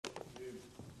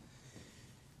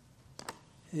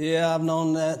Yeah, I've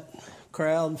known that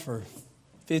crowd for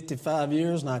 55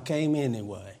 years, and I came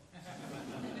anyway.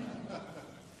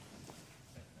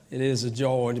 It is a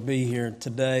joy to be here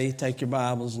today. Take your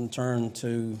Bibles and turn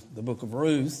to the book of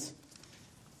Ruth,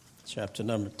 chapter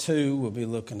number 2. We'll be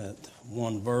looking at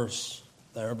one verse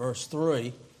there, verse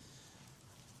 3.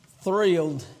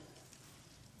 Thrilled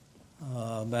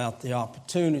about the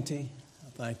opportunity. I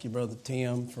thank you, Brother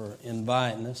Tim, for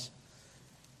inviting us.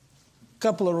 A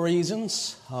couple of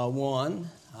reasons. One,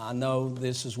 I know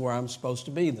this is where I'm supposed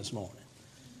to be this morning.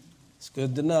 It's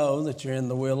good to know that you're in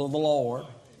the will of the Lord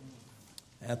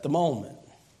at the moment.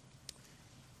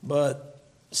 But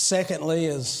secondly,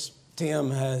 as Tim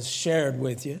has shared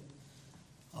with you,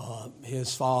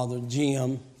 his father,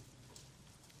 Jim,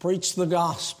 preached the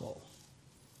gospel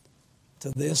to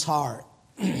this heart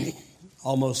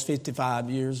almost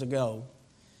 55 years ago.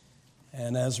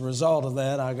 And as a result of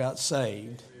that, I got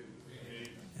saved.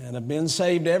 And I've been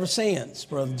saved ever since,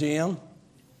 Brother Jim.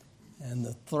 And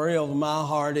the thrill of my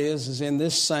heart is in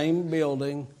this same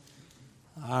building,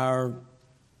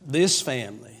 this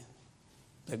family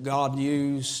that God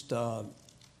used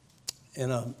in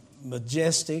a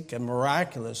majestic and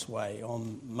miraculous way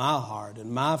on my heart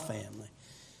and my family.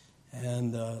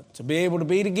 And to be able to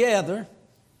be together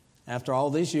after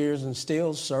all these years and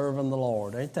still serving the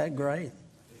Lord. Ain't that great?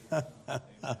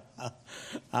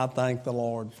 I thank the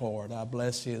Lord for it. I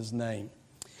bless His name.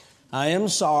 I am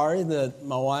sorry that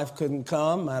my wife couldn't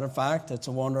come. Matter of fact, it's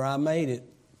a wonder I made it.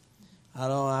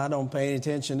 I don't pay any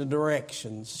attention to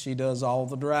directions. She does all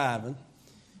the driving.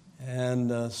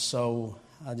 And so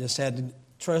I just had to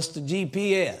trust the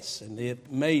GPS, and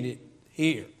it made it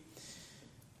here.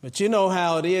 But you know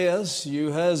how it is,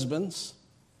 you husbands.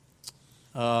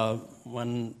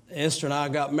 When Esther and I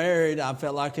got married, I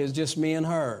felt like it was just me and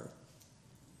her.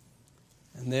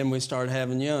 And then we started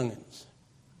having young'uns.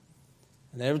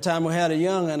 And every time we had a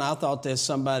young'un, I thought there's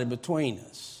somebody between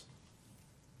us.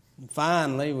 And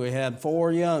finally, we had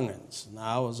 4 young'uns, and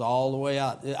I was all the way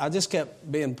out. I just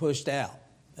kept being pushed out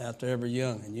after every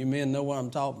young'un. You men know what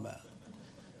I'm talking about.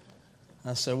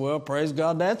 I said, well, praise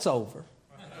God, that's over.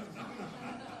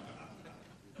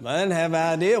 But I didn't have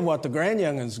an idea what the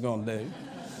grand-young'un's going to do.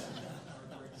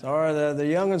 So the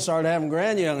young'uns started having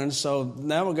grand-young'uns, so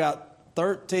now we got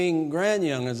 13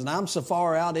 grand-young'uns, and I'm so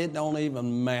far out it don't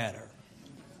even matter.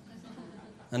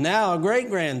 And now a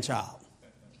great-grandchild.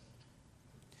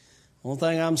 One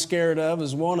thing I'm scared of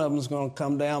is one of them is going to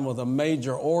come down with a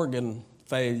major organ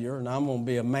failure, and I'm going to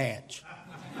be a match.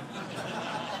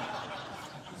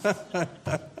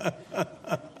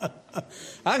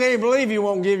 I can't believe you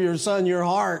won't give your son your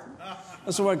heart.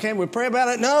 That's what came. We pray about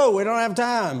it. No, we don't have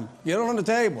time. Get on the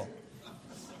table.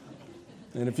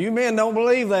 And if you men don't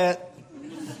believe that,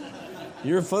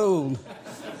 you're fooled.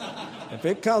 If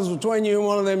it comes between you and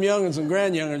one of them young'uns and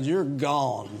grand-young'uns, you're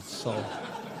gone. So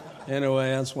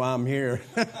anyway, that's why I'm here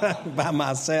by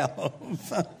myself.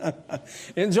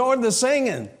 Enjoyed the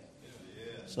singing.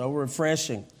 So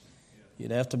refreshing.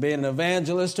 You'd have to be an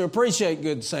evangelist to appreciate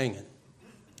good singing.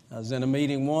 I was in a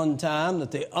meeting one time that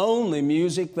the only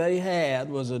music they had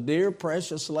was a dear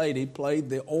precious lady played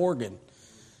the organ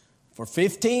for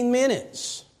 15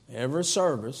 minutes every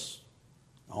service.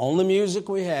 Only music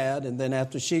we had, and then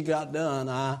after she got done,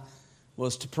 I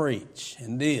was to preach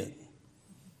and did.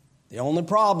 The only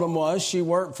problem was she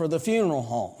worked for the funeral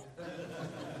home.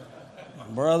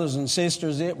 Brothers and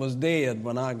sisters, it was dead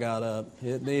when I got up.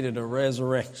 It needed a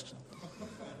resurrection.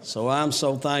 So I'm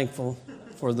so thankful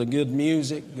for the good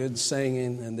music, good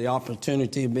singing, and the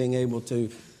opportunity of being able to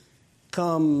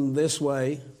come this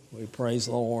way. We praise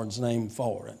the Lord's name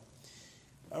for it.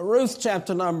 Ruth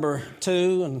chapter number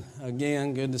 2, and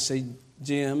again, good to see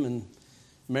Jim and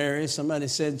Mary. Somebody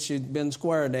said she'd been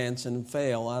square dancing and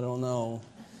fell. I don't know.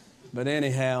 But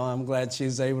anyhow, I'm glad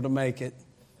she's able to make it.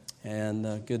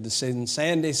 And good to see them.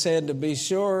 Sandy said to be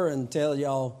sure and tell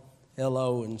y'all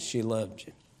hello, and she loved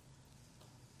you.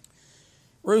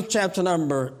 Ruth chapter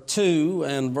number 2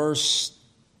 and verse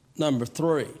number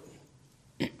 3.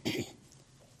 Of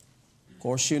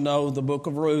course, you know the book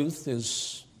of Ruth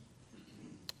is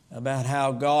about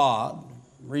how God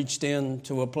reached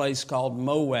into a place called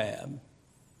Moab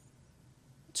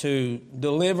to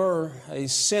deliver a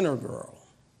sinner girl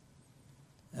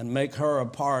and make her a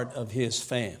part of His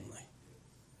family.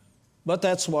 But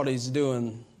that's what He's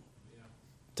doing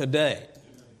today.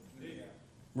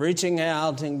 Reaching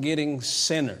out and getting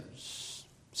sinners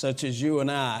such as you and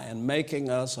I and making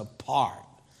us a part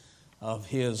of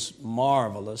His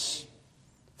marvelous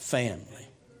family.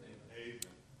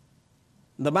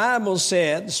 The Bible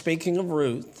said, speaking of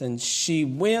Ruth, and she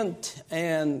went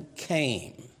and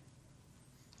came.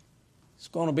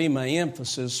 going to be my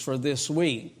emphasis for this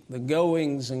week, the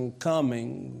goings and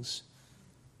comings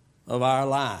of our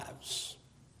lives.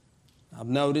 I've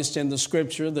noticed in the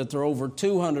Scripture that there are over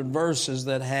 200 verses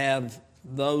that have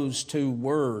those two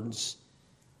words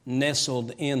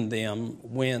nestled in them,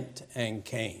 went and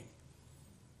came.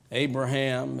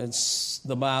 Abraham,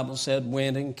 the Bible said,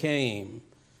 went and came.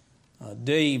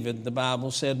 David, the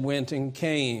Bible said, went and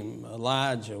came.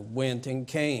 Elijah went and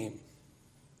came.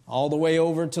 All the way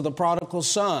over to the prodigal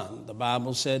son, the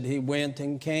Bible said he went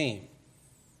and came.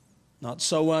 Not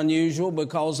so unusual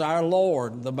because our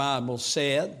Lord, the Bible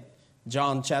said,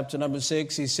 John chapter number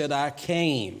 6, he said, I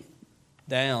came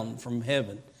down from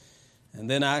heaven. And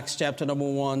then Acts chapter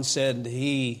number 1 said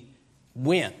he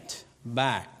went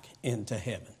back into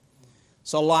heaven.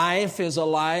 So life is a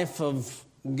life of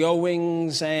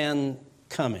goings and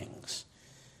comings.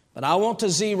 But I want to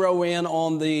zero in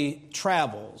on the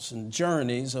travels and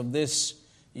journeys of this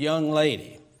young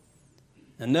lady.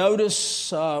 And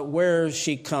notice where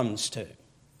she comes to.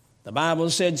 The Bible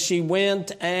said she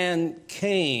went and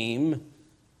came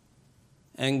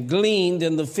and gleaned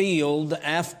in the field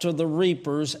after the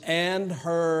reapers and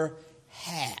her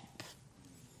hap.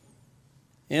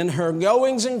 In her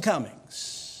goings and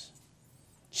comings,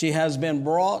 she has been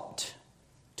brought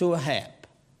to a hap.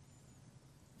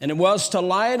 And it was to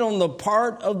light on the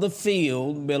part of the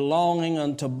field belonging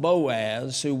unto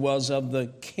Boaz, who was of the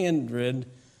kindred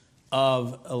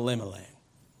of Elimelech.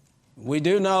 We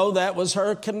do know that was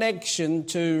her connection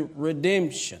to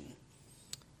redemption.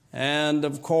 And,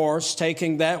 of course,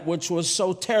 taking that which was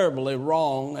so terribly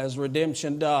wrong as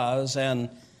redemption does and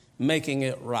making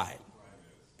it right.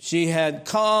 She had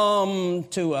come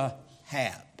to a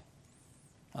hap.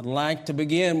 I'd like to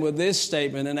begin with this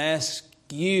statement and ask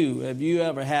you, have you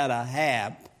ever had a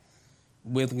hap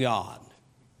with God?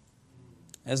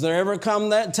 Has there ever come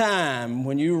that time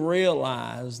when you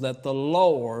realized that the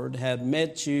Lord had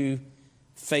met you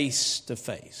face to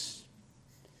face?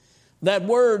 That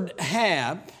word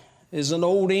hap is an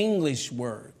old English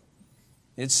word.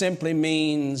 It simply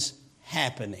means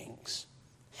happenings.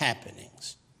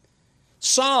 Happenings.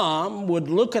 Some would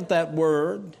look at that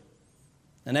word,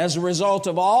 and as a result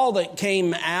of all that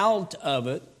came out of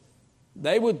it,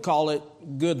 they would call it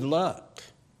good luck.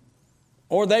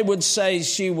 Or they would say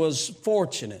she was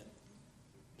fortunate.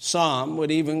 Some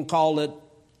would even call it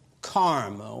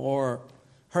karma or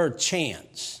her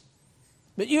chance.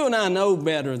 But you and I know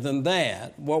better than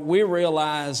that. What we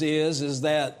realize is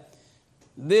that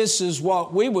this is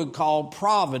what we would call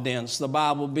providence. The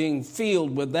Bible being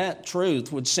filled with that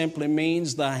truth, which simply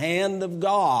means the hand of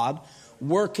God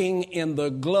working in the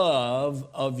glove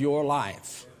of your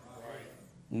life.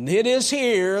 It is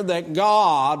here that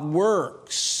God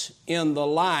works in the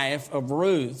life of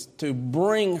Ruth to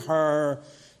bring her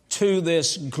to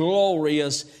this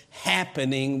glorious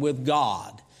happening with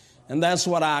God. And that's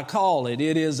what I call it.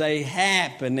 It is a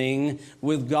happening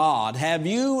with God. Have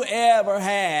you ever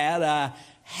had a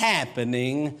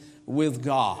happening with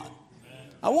God?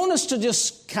 I want us to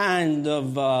just kind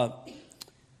of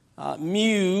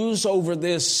muse over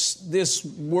this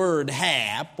word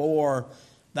hap, or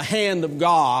the hand of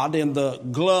God in the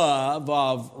glove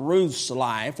of Ruth's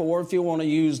life, or if you want to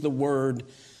use the word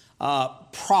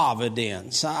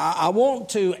providence. I want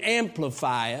to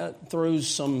amplify it through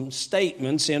some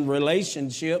statements in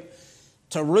relationship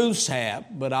to Ruth's hap,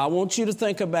 but I want you to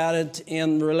think about it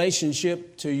in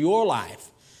relationship to your life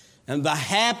and the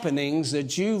happenings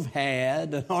that you've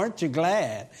had. And aren't you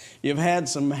glad you've had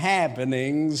some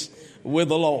happenings with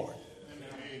the Lord?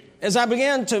 As I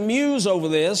began to muse over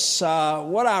this,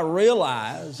 what I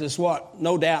realized is what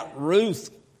no doubt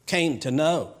Ruth came to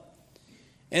know.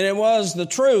 And it was the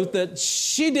truth that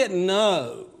she didn't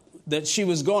know that she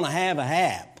was going to have a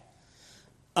hap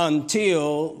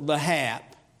until the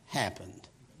hap happened.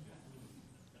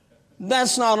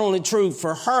 That's not only true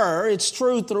for her, it's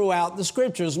true throughout the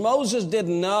Scriptures. Moses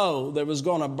didn't know there was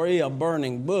going to be a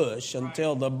burning bush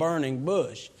until the burning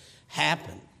bush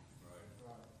happened.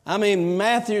 I mean,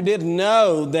 Matthew didn't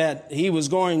know that he was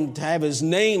going to have his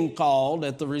name called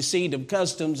at the receipt of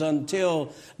customs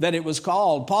until that it was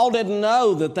called. Paul didn't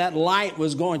know that light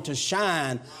was going to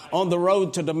shine on the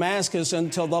road to Damascus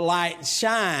until the light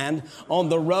shined on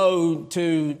the road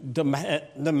to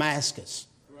Damascus.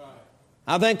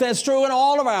 I think that's true in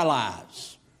all of our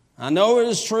lives. I know it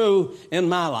is true in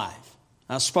my life.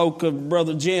 I spoke of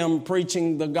Brother Jim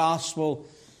preaching the gospel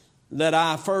that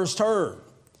I first heard.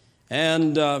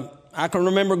 And I can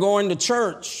remember going to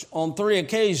church on 3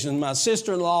 occasions. My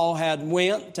sister-in-law had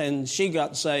went and she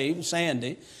got saved,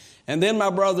 Sandy. And then my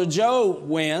brother Joe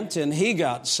went and he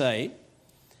got saved.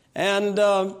 And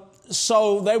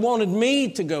so they wanted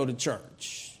me to go to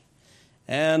church.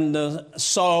 And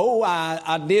so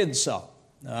I did so.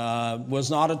 Was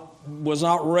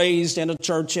not raised in a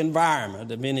church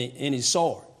environment of any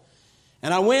sort.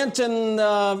 And I went and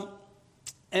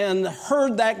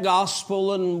heard that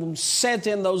gospel and sat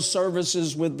in those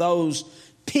services with those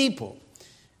people.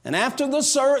 And after the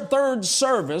third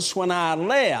service, when I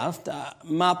left,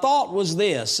 my thought was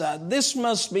this: this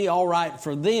must be all right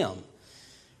for them,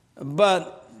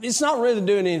 but it's not really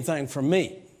doing anything for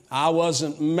me. I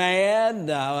wasn't mad.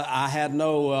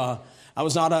 I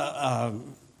was not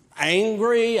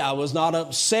angry. I was not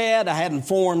upset. I hadn't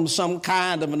formed some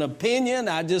kind of an opinion.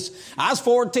 I was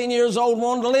 14 years old,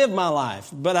 wanted to live my life,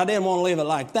 but I didn't want to live it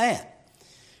like that.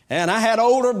 And I had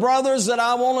older brothers that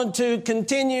I wanted to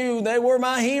continue. They were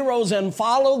my heroes and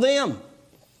follow them.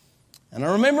 And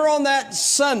I remember on that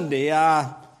Sunday,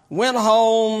 I went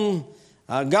home,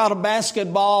 got a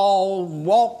basketball,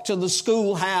 walked to the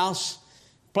schoolhouse,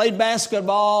 played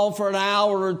basketball for an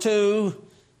hour or two.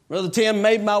 Brother Tim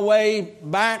made my way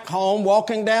back home,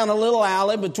 walking down a little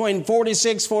alley between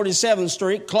 46th, 47th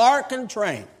Street, Clark and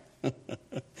Train.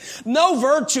 No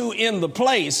virtue in the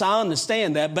place, I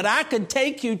understand that, but I could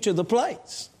take you to the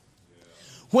place.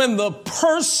 When the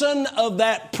person of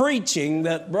that preaching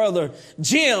that Brother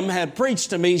Jim had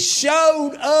preached to me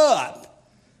showed up,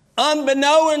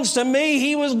 unbeknownst to me,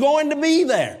 he was going to be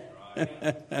there.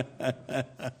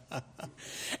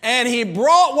 And he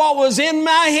brought what was in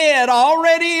my head,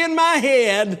 already in my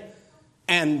head,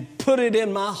 and put it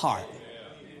in my heart.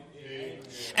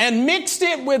 And mixed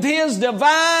it with his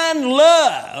divine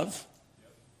love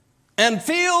and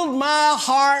filled my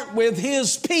heart with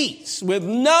his peace, with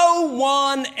no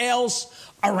one else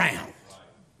around.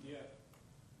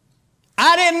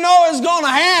 I didn't know it was going to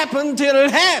happen till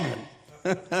it happened.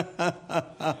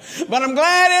 But I'm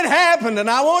glad it happened, and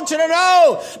I want you to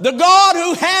know the God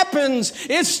who happens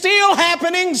is still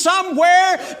happening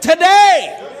somewhere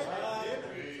today.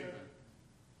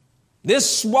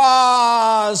 This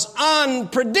was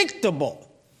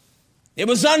unpredictable. It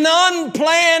was an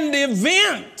unplanned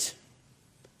event,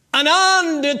 an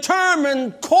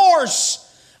undetermined course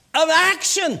of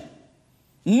action.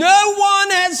 No one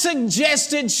had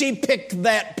suggested she picked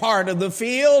that part of the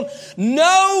field.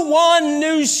 No one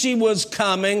knew she was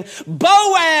coming.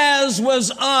 Boaz was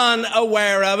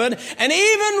unaware of it. And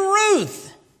even Ruth,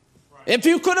 if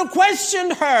you could have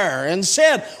questioned her and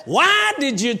said, why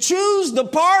did you choose the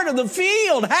part of the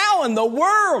field? How in the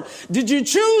world did you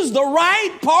choose the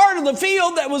right part of the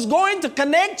field that was going to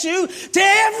connect you to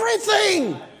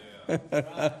everything?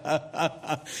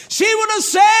 She would have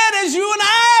said, as you and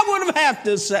I would have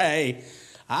to say,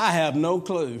 I have no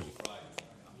clue.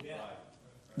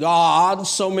 God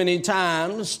so many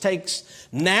times takes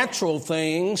natural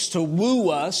things to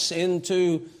woo us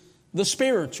into the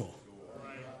spiritual.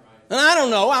 And I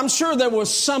don't know, I'm sure there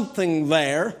was something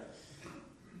there.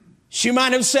 She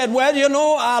might have said, well, you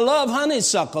know, I love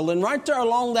honeysuckle. And right there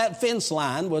along that fence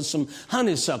line was some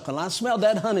honeysuckle. I smelled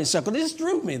that honeysuckle. It just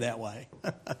drew me that way.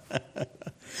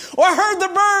 Or I heard the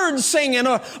birds singing,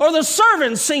 or the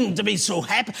servants seemed to be so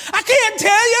happy. I can't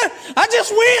tell you. I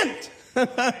just went.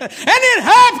 And it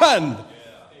happened.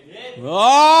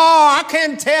 Oh, I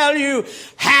can't tell you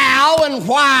how and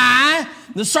why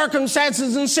the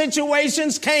circumstances and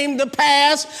situations came to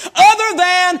pass, other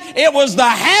than it was the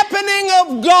happening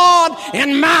of God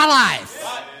in my life.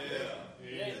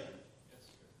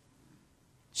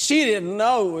 She didn't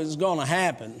know it was going to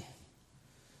happen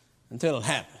until it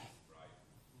happened.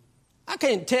 I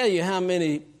can't tell you how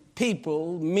many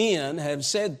people, men, have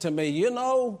said to me, you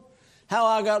know, how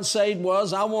I got saved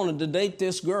was I wanted to date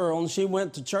this girl, and she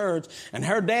went to church, and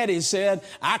her daddy said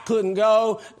I couldn't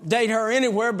go date her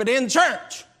anywhere but in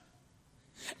church.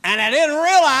 And I didn't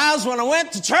realize when I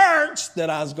went to church that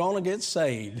I was going to get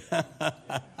saved.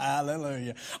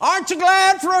 Hallelujah. Aren't you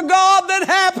glad for a God that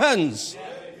happens?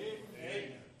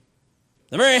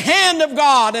 The very hand of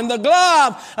God and the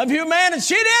glove of humanity.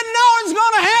 She didn't know it was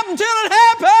going to happen until it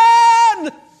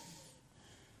happened.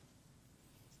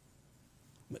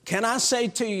 But can I say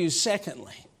to you,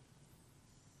 secondly,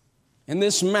 in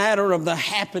this matter of the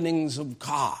happenings of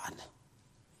God,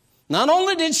 not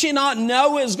only did she not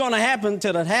know it was going to happen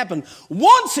till it happened,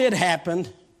 once it happened,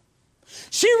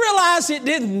 she realized it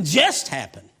didn't just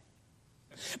happen,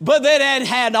 but that it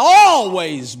had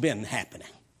always been happening.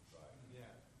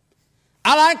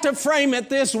 I like to frame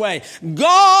it this way.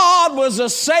 God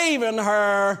was saving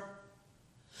her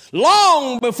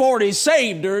long before he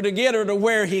saved her to get her to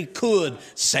where he could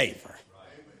save her.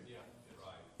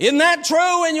 Isn't that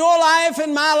true in your life,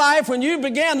 in my life, when you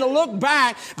began to look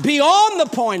back beyond the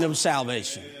point of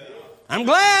salvation? I'm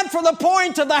glad for the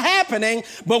point of the happening,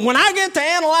 but when I get to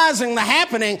analyzing the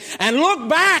happening and look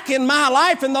back in my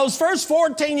life in those first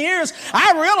 14 years,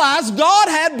 I realize God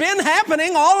had been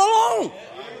happening all along.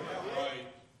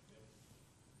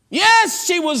 Yes,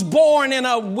 she was born in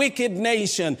a wicked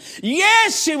nation.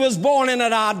 Yes, she was born in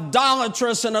an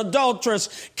idolatrous and adulterous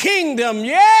kingdom.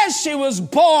 Yes, she was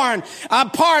born a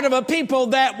part of a people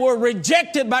that were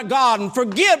rejected by God and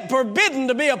forbidden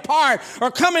to be a part or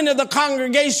come into the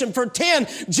congregation for 10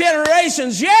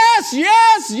 generations. Yes,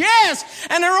 yes, yes.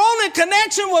 And her only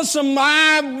connection was some,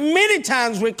 many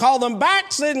times we call them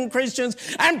backslidden Christians,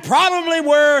 and probably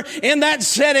were in that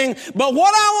setting. But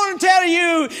what I want to tell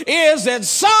you is that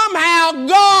somehow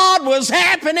God was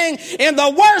happening in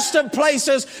the worst of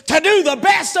places to do the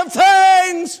best of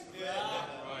things.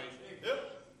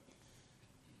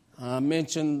 I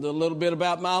mentioned a little bit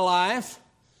about my life.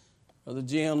 Brother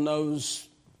Jim knows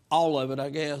all of it,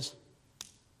 I guess.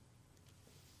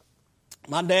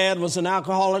 My dad was an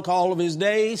alcoholic all of his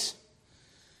days.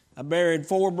 I buried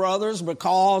 4 brothers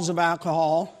because of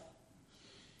alcohol.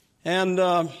 And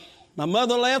my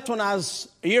mother left when I was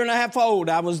a year and a half old.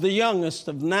 I was the youngest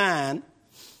of 9.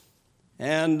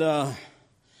 And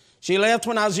she left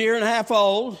when I was a year and a half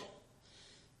old.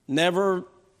 Never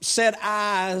set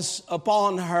eyes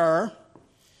upon her.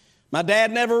 My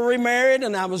dad never remarried,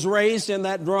 and I was raised in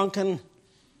that drunken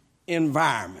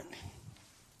environment.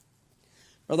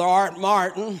 Brother Art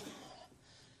Martin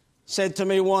said to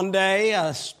me one day, I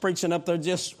was preaching up there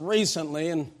just recently,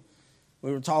 and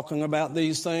we were talking about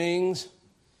these things.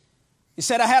 He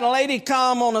said, I had a lady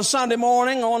come on a Sunday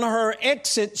morning. On her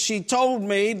exit, she told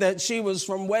me that she was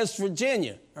from West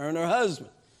Virginia, her and her husband.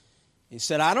 He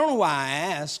said, I don't know why I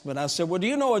asked, but I said, well, do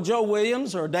you know a Joe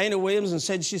Williams or a Dana Williams? And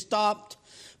said she stopped,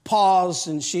 paused,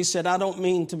 and she said, I don't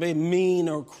mean to be mean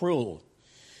or cruel.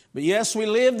 But yes, we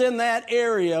lived in that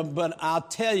area, but I'll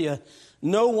tell you,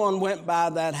 no one went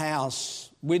by that house.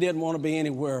 We didn't want to be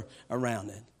anywhere around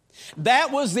it.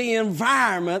 That was the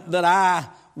environment that I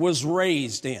was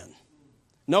raised in.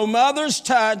 No mother's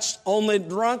touch, only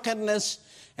drunkenness,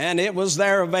 and it was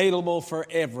there available for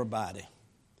everybody.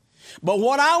 But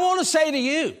what I want to say to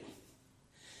you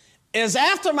is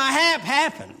after my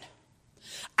happened,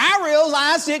 I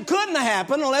realized it couldn't have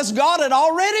happened unless God had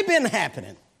already been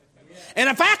happening. And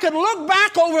if I could look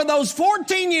back over those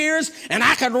 14 years and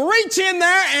I could reach in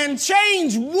there and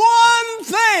change one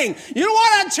thing, you know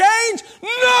what I'd change?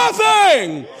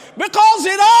 Nothing! Because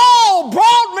it all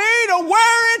brought me to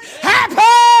where it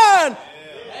happened.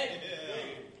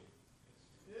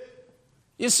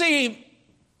 You see,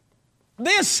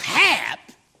 this hap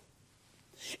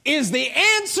is the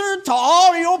answer to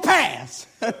all your past.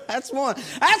 That's one.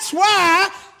 That's why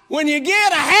when you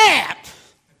get a hap,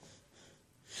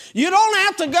 you don't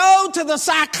have to go to the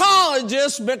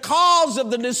psychologist because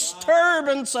of the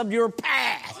disturbance of your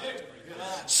past.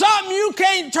 Something you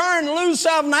can't turn loose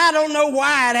of, and I don't know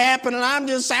why it happened, and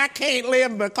I can't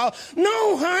live because.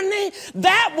 No, honey,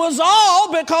 that was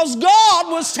all because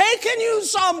God was taking you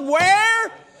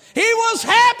somewhere. He was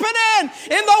happening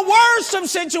in the worst of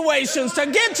situations to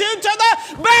get you to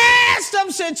the best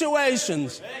of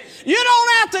situations. You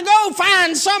don't have to go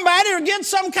find somebody or get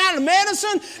some kind of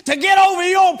medicine to get over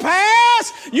your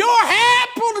past. Your hap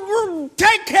will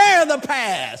take care of the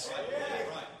past.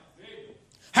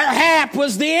 Her hap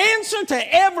was the answer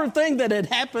to everything that had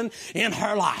happened in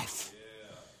her life.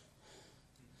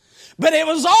 But it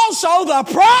was also the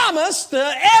promise to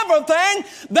everything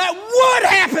that would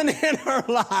happen in her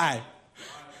life.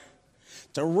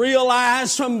 To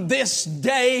realize from this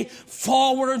day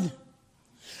forward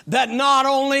that not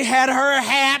only had her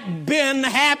hap been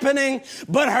happening,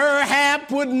 but her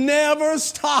hap would never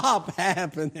stop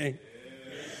happening.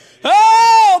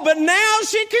 Oh, but now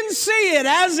she can see it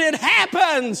as it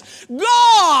happens.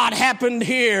 God happened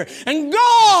here, and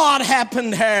God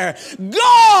happened there.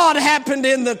 God happened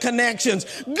in the connections.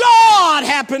 God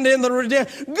happened in the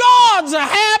redemption. God's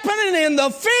a-happening in the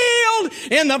field,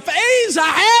 He's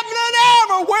a-happening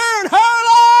everywhere in her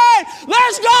life.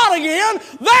 There's God again.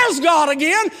 There's God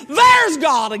again. There's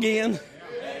God again.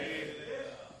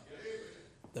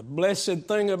 The blessed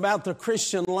thing about the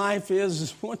Christian life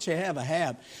is once you have a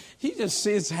hap, you just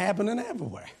see it's happening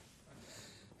everywhere.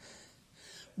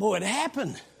 Boy, it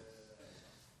happened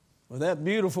with that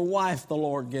beautiful wife the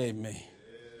Lord gave me.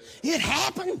 It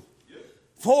happened.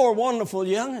 4 wonderful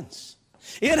young'uns.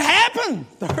 It happened.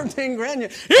 13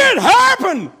 grandchildren. It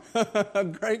happened. A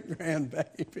great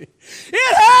grandbaby.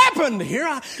 It happened.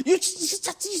 You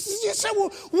said, well,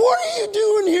 what are you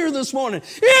doing here this morning?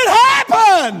 It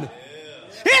happened.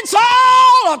 It's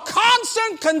all a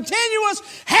constant, continuous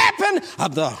happen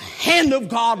of the hand of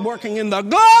God working in the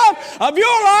glove of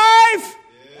your life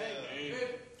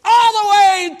all the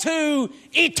way to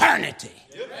eternity.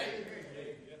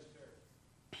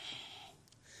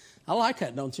 I like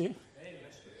that, don't you?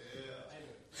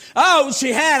 Oh,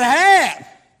 she had a hat.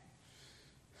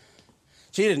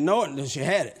 She didn't know it until she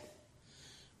had it.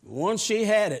 Once she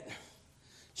had it,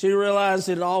 she realized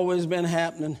it had always been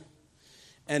happening,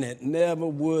 and it never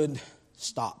would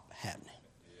stop happening.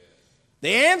 The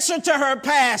answer to her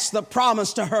past, the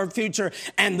promise to her future,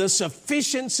 and the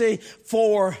sufficiency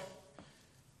for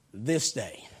this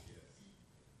day.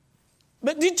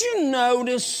 But did you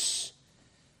notice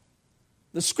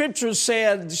the scripture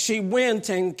said she went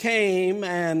and came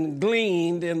and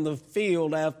gleaned in the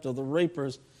field after the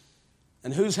reapers?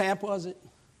 And whose hap was it?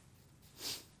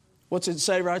 What's it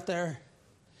say right there?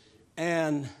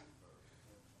 And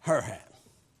her hap.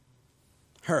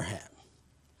 Her hap.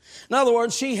 In other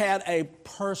words, she had a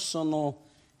personal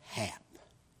hap.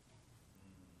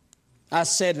 I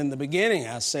said in the beginning,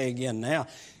 I say again now,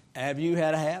 have you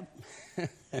had a hap?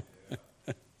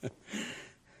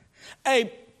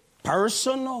 A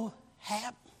personal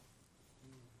hap.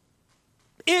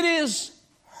 It is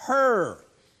her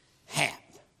hap.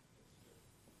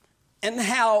 And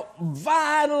how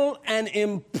vital and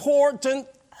important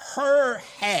her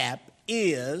hap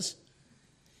is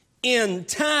in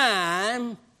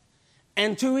time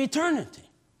and to eternity.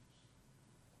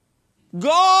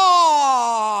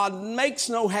 God makes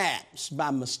no haps by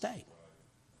mistake.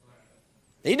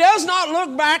 He does not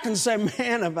look back and say,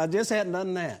 man, if I just hadn't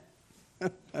done that.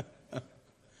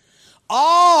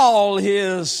 All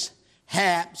his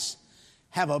haps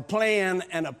have a plan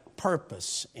and a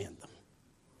purpose in them.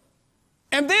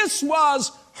 And this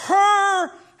was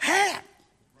her hap.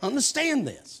 Understand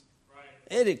this.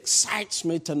 It excites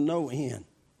me to no end.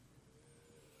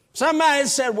 Somebody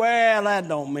said, well, that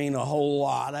don't mean a whole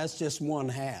lot. That's just one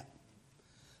hap.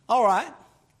 All right.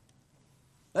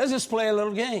 Let's just play a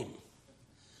little game.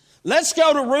 Let's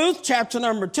go to Ruth chapter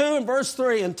number 2 and verse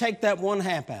 3 and take that one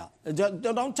hap out.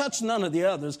 Don't touch none of the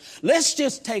others. Let's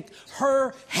just take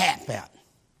her hap out.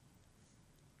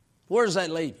 Where does that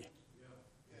leave you?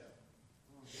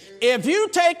 If you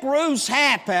take Ruth's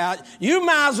hap out, you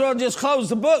might as well just close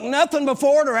the book. Nothing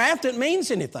before it or after it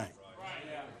means anything.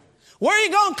 Where are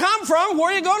you going to come from?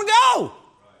 Where are you going to go?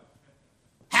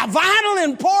 How vital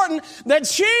and important that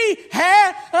she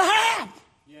had a hap.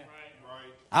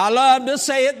 I love to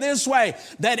say it this way,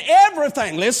 that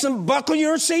everything, listen, buckle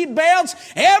your seat belts,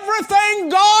 everything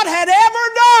God had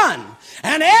ever done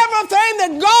and everything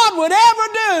that God would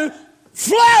ever do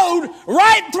flowed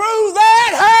right through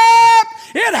that hap.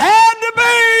 It had to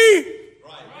be.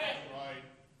 Right.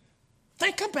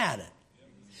 Think about it.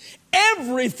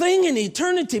 Everything in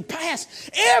eternity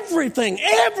past, everything.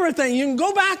 You can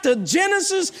go back to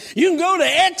Genesis, you can go to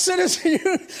Exodus, you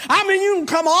can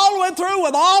come all the way through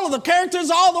with all of the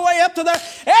characters all the way up to there.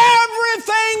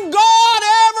 Everything God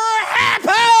ever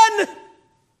happened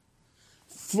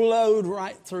flowed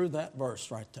right through that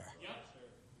verse right there.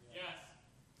 Yes.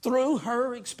 Through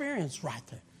her experience right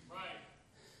there. Right.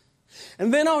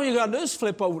 And then all you got to do is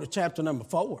flip over to chapter number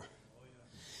 4.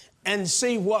 And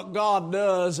see what God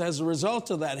does as a result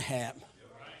of that hap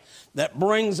that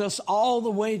brings us all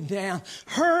the way down.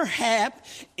 Her hap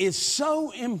is so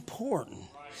important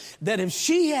that if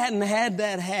she hadn't had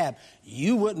that hap,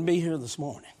 you wouldn't be here this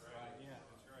morning.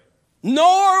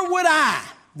 Nor would I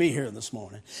be here this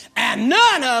morning. And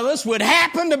none of us would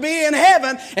happen to be in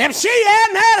heaven if she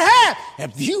hadn't had hap.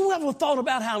 Have you ever thought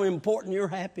about how important your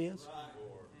hap is?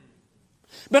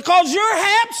 Because your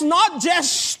hap's not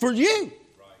just for you.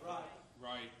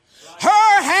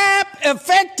 Her hap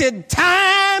affected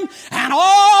time and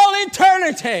all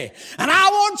eternity. And I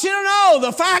want you to know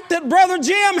the fact that Brother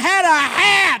Jim had a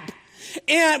hap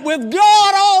with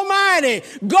God Almighty.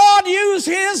 God used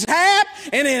his hap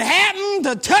and it happened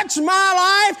to touch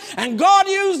my life. And God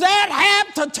used that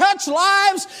hap to touch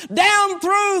lives down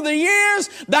through the years.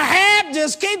 The hap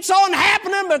just keeps on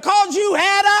happening because you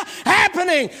had a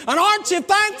happening. And aren't you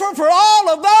thankful for all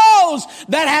of those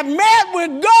that have met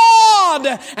with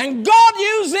God and God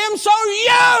used them so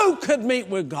you could meet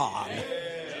with God?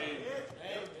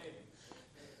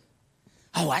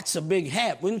 Oh, that's a big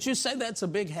hap. Wouldn't you say that's a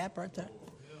big hap right there?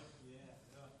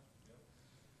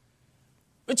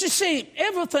 But you see,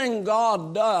 everything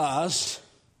God does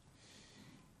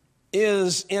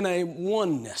is in a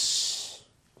oneness,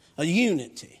 a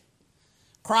unity.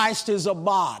 Christ is a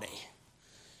body,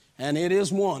 and it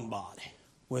is one body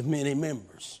with many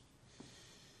members.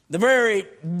 The very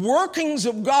workings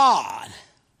of God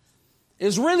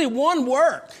is really one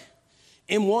work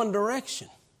in one direction.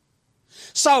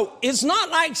 So it's not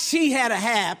like she had a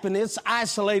hap and it's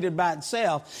isolated by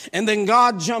itself, and then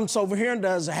God jumps over here and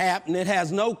does a hap and it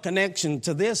has no connection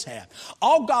to this hap.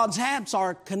 All God's haps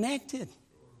are connected.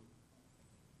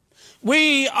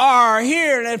 We are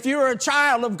here, and if you're a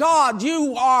child of God,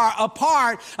 you are a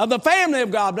part of the family of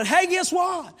God. But hey, guess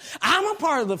what? I'm a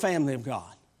part of the family of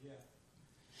God.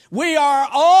 We are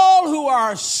all who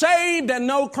are saved and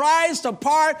know Christ a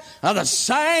part of the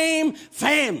same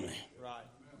family.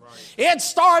 It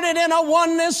started in a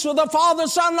oneness with the Father,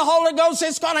 Son, and the Holy Ghost.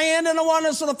 It's going to end in a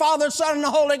oneness with the Father, Son, and the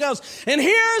Holy Ghost. And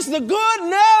here's the good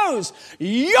news.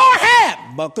 Your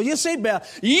hap, buckle your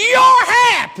seatbelt, your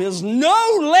hap is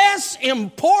no less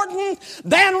important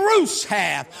than Ruth's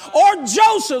hap, or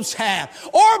Joseph's hap,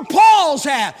 or Paul's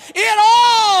hap. It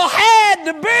all had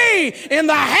to be in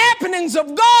the happenings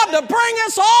of God to bring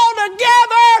us all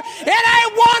together in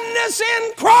a oneness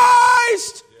in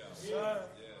Christ. Yes.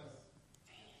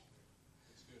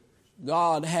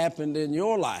 God happened in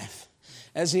your life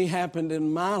as He happened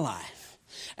in my life,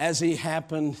 as He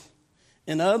happened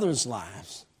in others'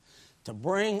 lives, to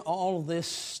bring all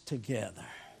this together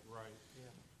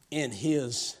in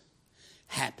His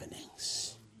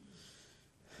happenings.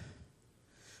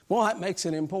 Well, that makes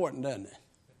it important, doesn't it?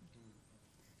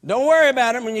 Don't worry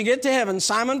about it when you get to heaven.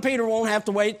 Simon Peter won't have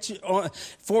to wait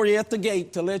for you at the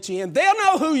gate to let you in. They'll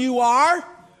know who you are.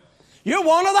 You're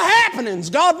one of the happenings.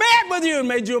 God met with you and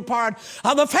made you a part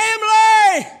of the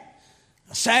family.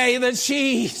 Say that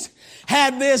she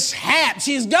had this hap.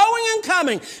 She's going and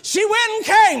coming. She went and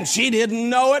came. She didn't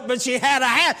know it, but she had a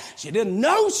hap. She didn't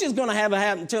know she was going to have a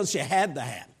hap until she had the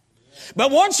hap.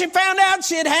 But once she found out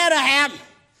she had had a hap,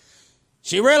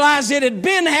 she realized it had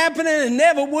been happening and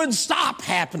never would stop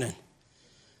happening.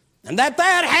 And that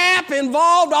hap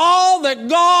involved all that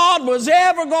God was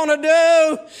ever going to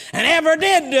do and ever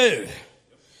did do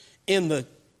in the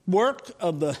work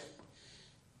of the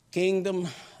kingdom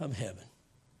of heaven.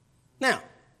 Now,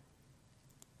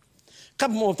 a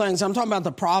couple more things. I'm talking about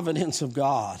the providence of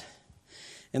God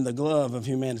in the glove of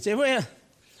humanity. Well,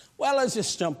 let's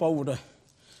just jump over to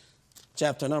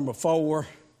chapter number 4.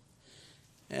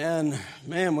 And,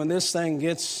 man, when this thing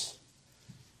gets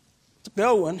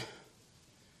going,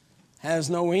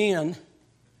 has no end.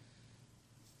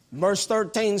 Verse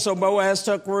 13, so Boaz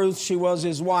took Ruth, she was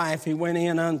his wife. He went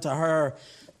in unto her.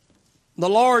 The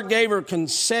Lord gave her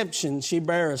conception, she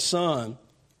bare a son.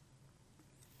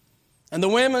 And the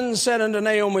women said unto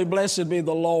Naomi, Blessed be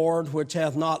the Lord, which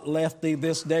hath not left thee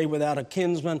this day without a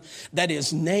kinsman, that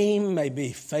his name may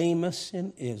be famous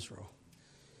in Israel.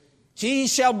 She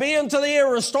shall be unto thee a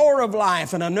restorer of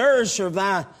life, and a nourisher of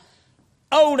thy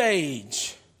old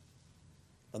age.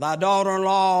 Thy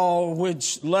daughter-in-law,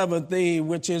 which loveth thee,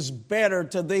 which is better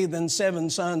to thee than 7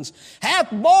 sons, hath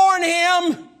borne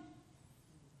him.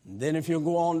 And then if you'll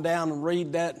go on down and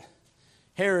read that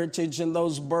heritage and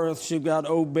those births, you've got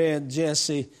Obed,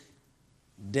 Jesse,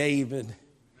 David. Amen.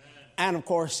 And, of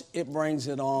course, it brings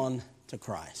it on to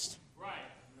Christ. Right.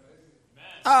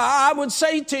 I would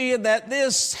say to you that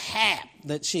this hap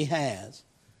that she has,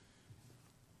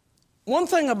 one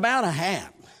thing about a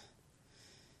hap,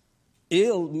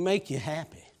 it'll make you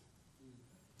happy.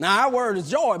 Now, our word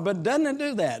is joy, but doesn't it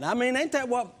do that? I mean, ain't that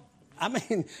what,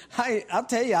 I'll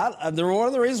tell you, one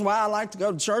of the reasons why I like to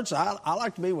go to church, I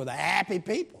like to be with happy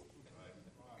people.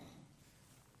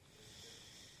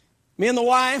 Me and the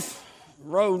wife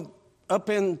rode up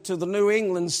into the New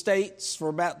England states for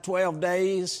about 12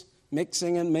 days,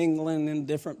 mixing and mingling in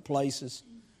different places.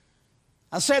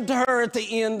 I said to her at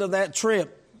the end of that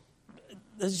trip,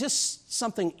 there's just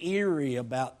something eerie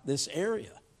about this area.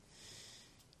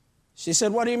 She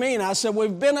said, what do you mean? I said,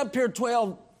 we've been up here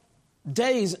 12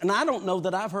 days, and I don't know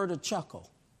that I've heard a chuckle,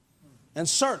 and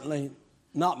certainly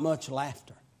not much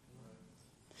laughter.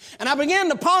 And I began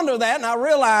to ponder that, and I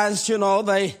realized,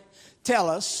 they tell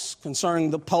us concerning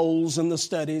the polls and the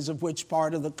studies of which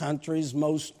part of the country is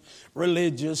most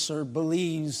religious or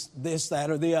believes this, that,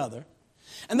 or the other.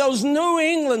 And those New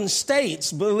England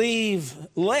states believe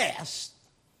less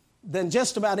than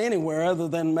just about anywhere other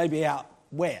than maybe out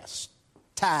west,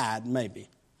 Tide maybe.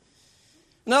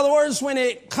 In other words, when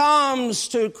it comes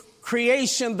to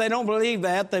creation, they don't believe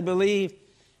that. They believe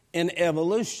in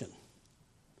evolution.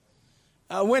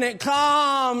 When it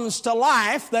comes to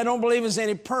life, they don't believe there's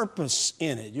any purpose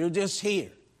in it. You're just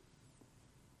here.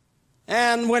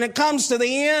 And when it comes to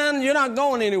the end, you're not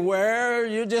going anywhere.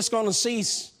 You're just going to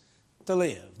cease to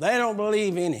live. They don't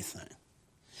believe anything.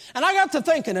 And I got to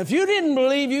thinking, if you didn't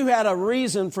believe you had a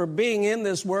reason for being in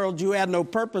this world, you had no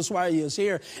purpose while you was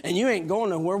here, and you ain't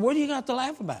going nowhere, what do you got to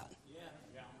laugh about?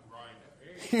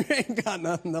 You ain't got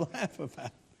nothing to laugh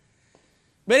about.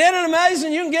 But isn't it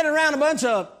amazing? You can get around a bunch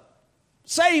of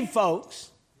saved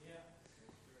folks,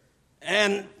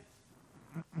 and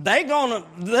there's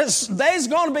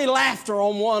gonna be laughter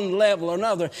on one level or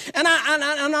another. And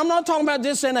I'm not talking about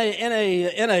just in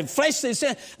a fleshly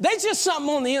sense. There's just something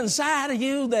on the inside of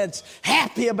you that's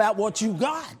happy about what you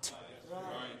got.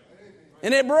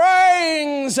 And it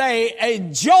brings a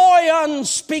joy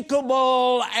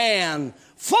unspeakable and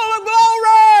full of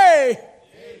glory.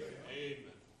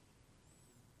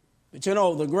 But you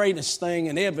know, the greatest thing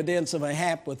and evidence of a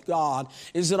hap with God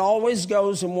is it always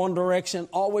goes in one direction,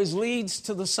 always leads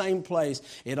to the same place.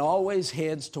 It always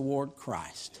heads toward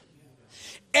Christ.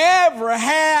 Every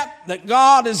hap that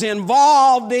God is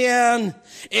involved in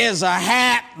is a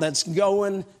hap that's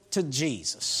going to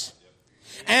Jesus.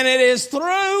 And it is through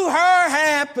her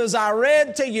hap, as I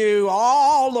read to you,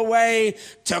 all the way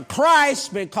to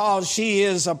Christ, because she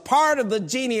is a part of the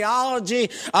genealogy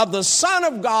of the Son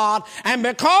of God. And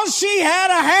because she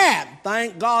had a hap,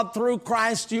 thank God through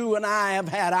Christ you and I have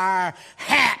had our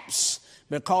haps,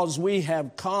 because we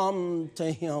have come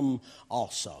to Him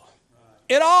also.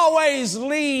 It always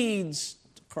leads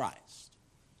to Christ.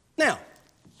 Now,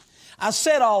 I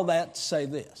said all that to say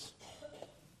this.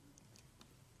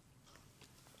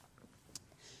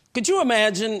 Could you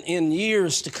imagine in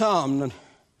years to come,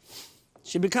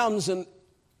 she becomes an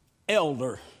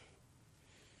elder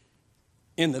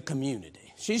in the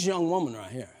community. She's a young woman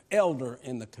right here, elder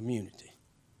in the community.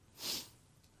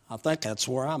 I think that's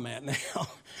where I'm at now.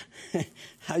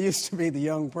 I used to be the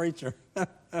young preacher.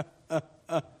 I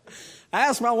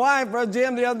asked my wife, Brother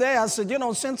Jim, the other day, I said,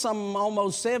 since I'm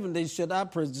almost 70, should I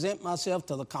present myself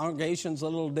to the congregations a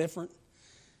little different?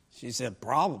 She said,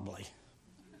 probably.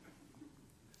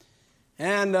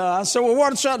 And I said, well,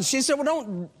 what should... She said, well,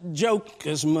 don't joke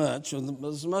as much, with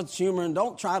as much humor, and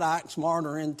don't try to act smart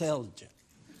or intelligent.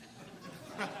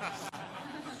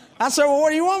 I said, well, what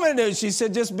do you want me to do? She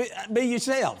said, just be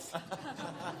yourself.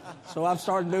 So I've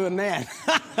started doing that.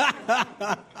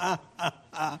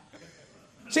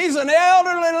 She's an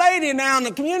elderly lady now in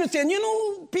the community,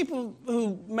 and people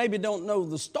who maybe don't know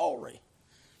the story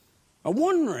are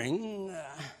wondering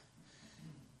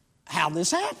how this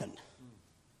happened.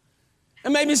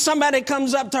 And maybe somebody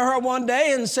comes up to her one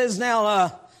day and says,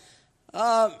 now,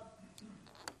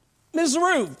 Ms.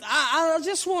 Ruth, I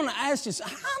just want to ask you, how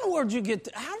in the world did you get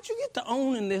to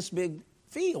owning this big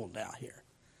field out here?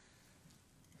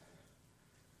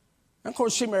 And of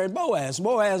course, she married Boaz.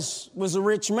 Boaz was a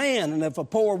rich man, and if a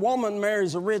poor woman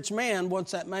marries a rich man,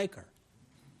 what's that make her?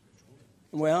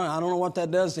 Well, I don't know what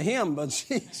that does to him, but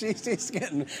she's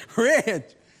getting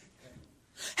rich.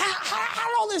 How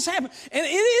did all this happen? And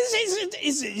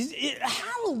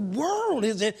how in the world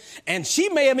is it? And she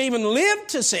may have even lived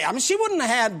to see. She wouldn't have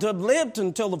had to have lived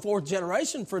until the fourth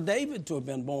generation for David to have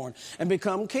been born and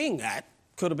become king. That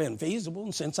could have been feasible.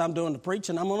 And since I'm doing the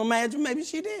preaching, I'm going to imagine maybe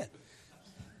she did.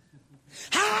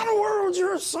 How in the world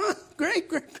your son,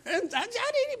 great-great-grand, how did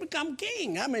he become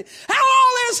king? How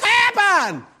all this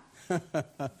happened?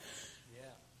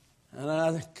 And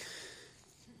I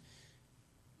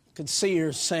could see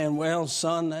her saying, well,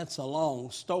 son, that's a long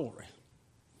story.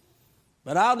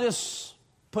 But I'll just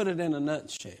put it in a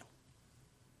nutshell.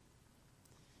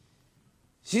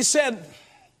 She said,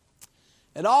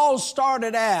 it all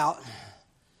started out,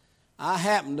 I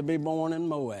happened to be born in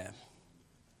Moab.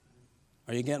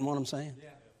 Are you getting what I'm saying?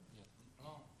 Yeah.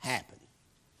 Happened.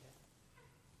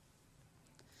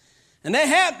 And they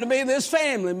happened to be, this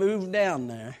family moved down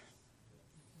there.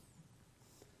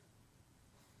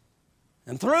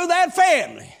 And through that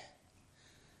family,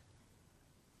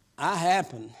 I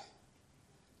happened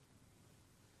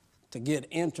to get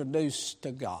introduced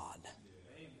to God.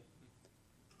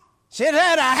 She said,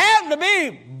 I happened to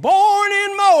be born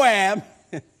in Moab,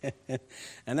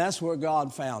 and that's where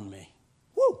God found me.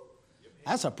 Woo!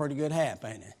 That's a pretty good hap,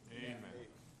 ain't it? Amen.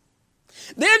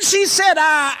 Then she said,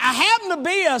 I happen to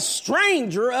be a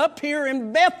stranger up here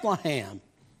in Bethlehem.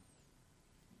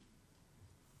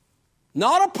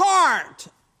 Not a part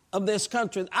of this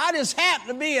country. I just happened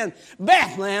to be in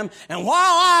Bethlehem, and while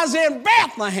I was in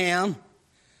Bethlehem,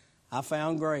 I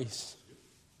found grace.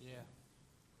 Yeah.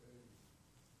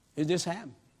 It just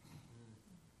happened.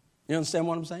 You understand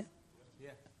what I'm saying? Yeah.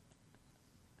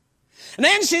 And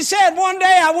then she said, one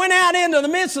day I went out into the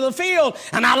midst of the field,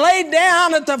 and I laid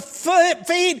down at the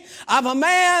feet of a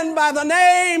man by the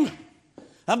name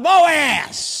of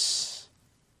Boaz.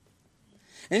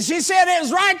 And she said it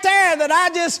was right there that I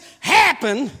just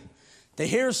happened to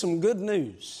hear some good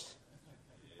news.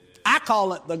 I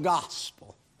call it the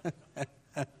gospel.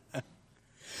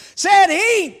 Said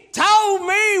he told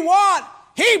me what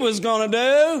he was going to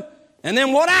do and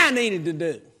then what I needed to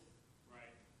do.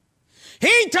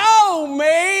 He told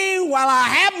me while I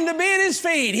happened to be at his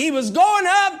feet, he was going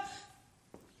up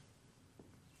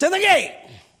to the gate.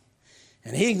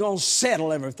 And he's going to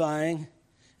settle everything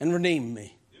and redeem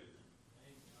me.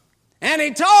 And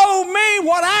he told me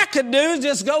what I could do is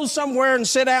just go somewhere and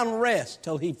sit down and rest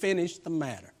till he finished the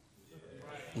matter.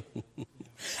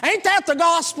 Ain't that the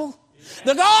gospel?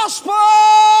 The gospel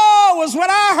was when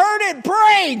I heard it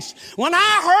preached. When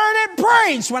I heard it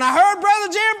preached, when I heard Brother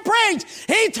Jim preach,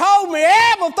 he told me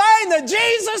everything that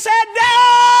Jesus had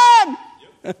done.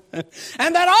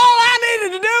 And that all I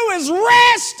needed to do is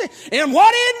rest in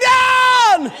what he'd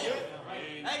done.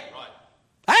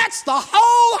 That's the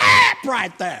whole app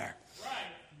right there.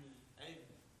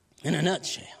 In a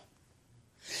nutshell.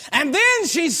 And then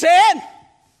she said,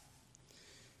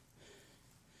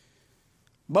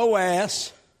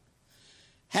 Boaz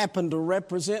happened to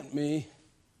represent me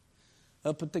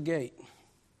up at the gate.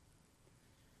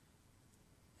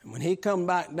 And when he come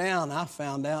back down, I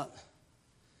found out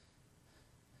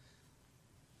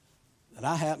that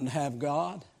I happen to have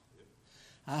God.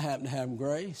 I happen to have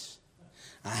grace.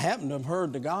 I happen to have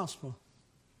heard the gospel.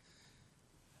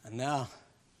 And now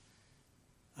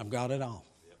I've got it all.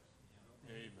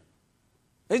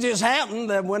 It just happened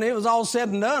that when it was all said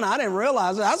and done, I didn't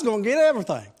realize that I was going to get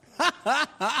everything.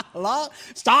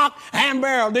 Stock and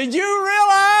barrel. Did you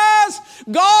realize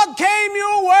God came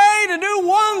your way to do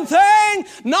one thing?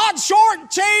 Not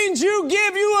shortchange you,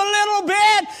 give you a little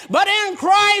bit, but in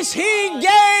Christ He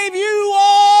gave you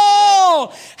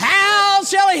all. How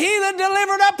shall He that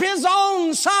delivered up His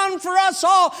own Son for us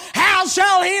all, how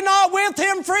shall He not with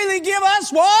Him freely give us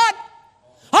what?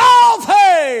 All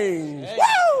things.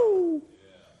 Woo!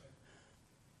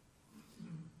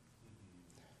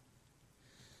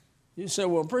 You say,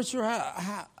 well, preacher,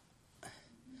 how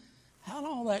did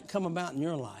all that come about in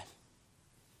your life?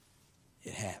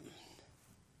 It happened.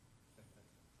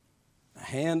 The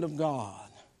hand of God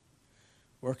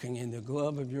working in the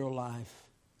glove of your life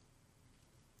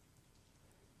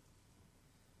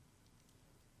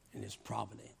in His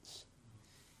providence.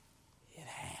 It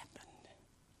happened.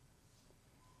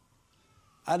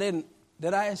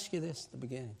 Did I ask you this at the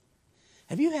beginning?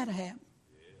 Have you had it happen?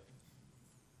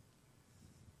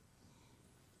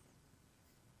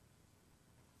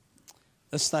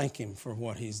 Let's thank Him for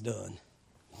what He's done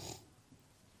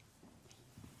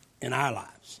in our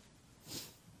lives,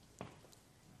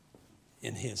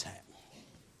 in His hand.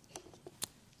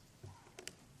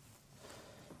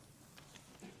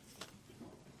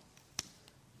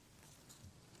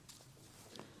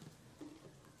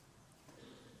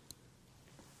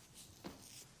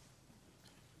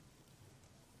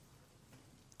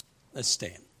 Let's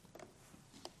stand.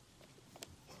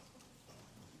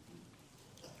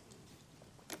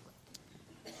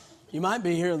 You might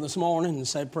be here this morning and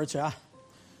say, preacher,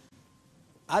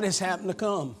 I just happened to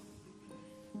come.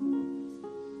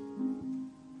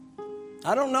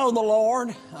 I don't know the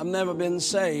Lord. I've never been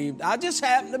saved. I just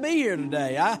happened to be here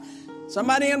today.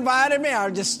 Somebody invited me.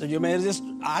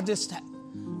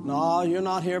 No, you're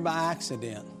not here by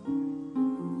accident.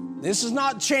 This is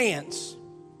not chance.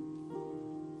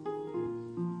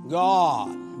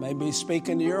 God may be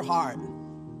speaking to your heart.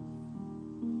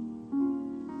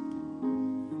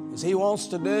 As He wants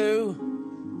to do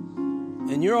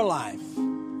in your life.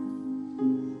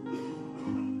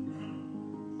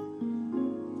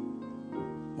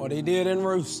 What He did in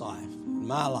Ruth's life, in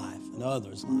my life, and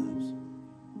others' lives.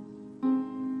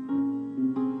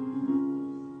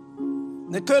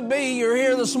 It could be you're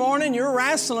here this morning, you're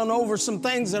wrestling over some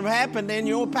things that have happened in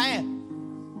your past.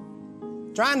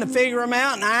 Trying to figure them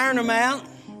out and iron them out.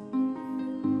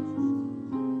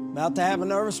 About to have a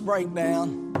nervous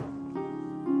breakdown.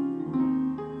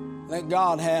 Let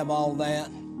God have all that.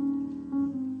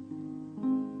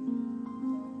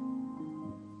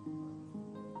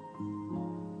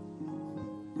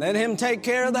 Let Him take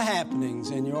care of the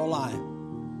happenings in your life.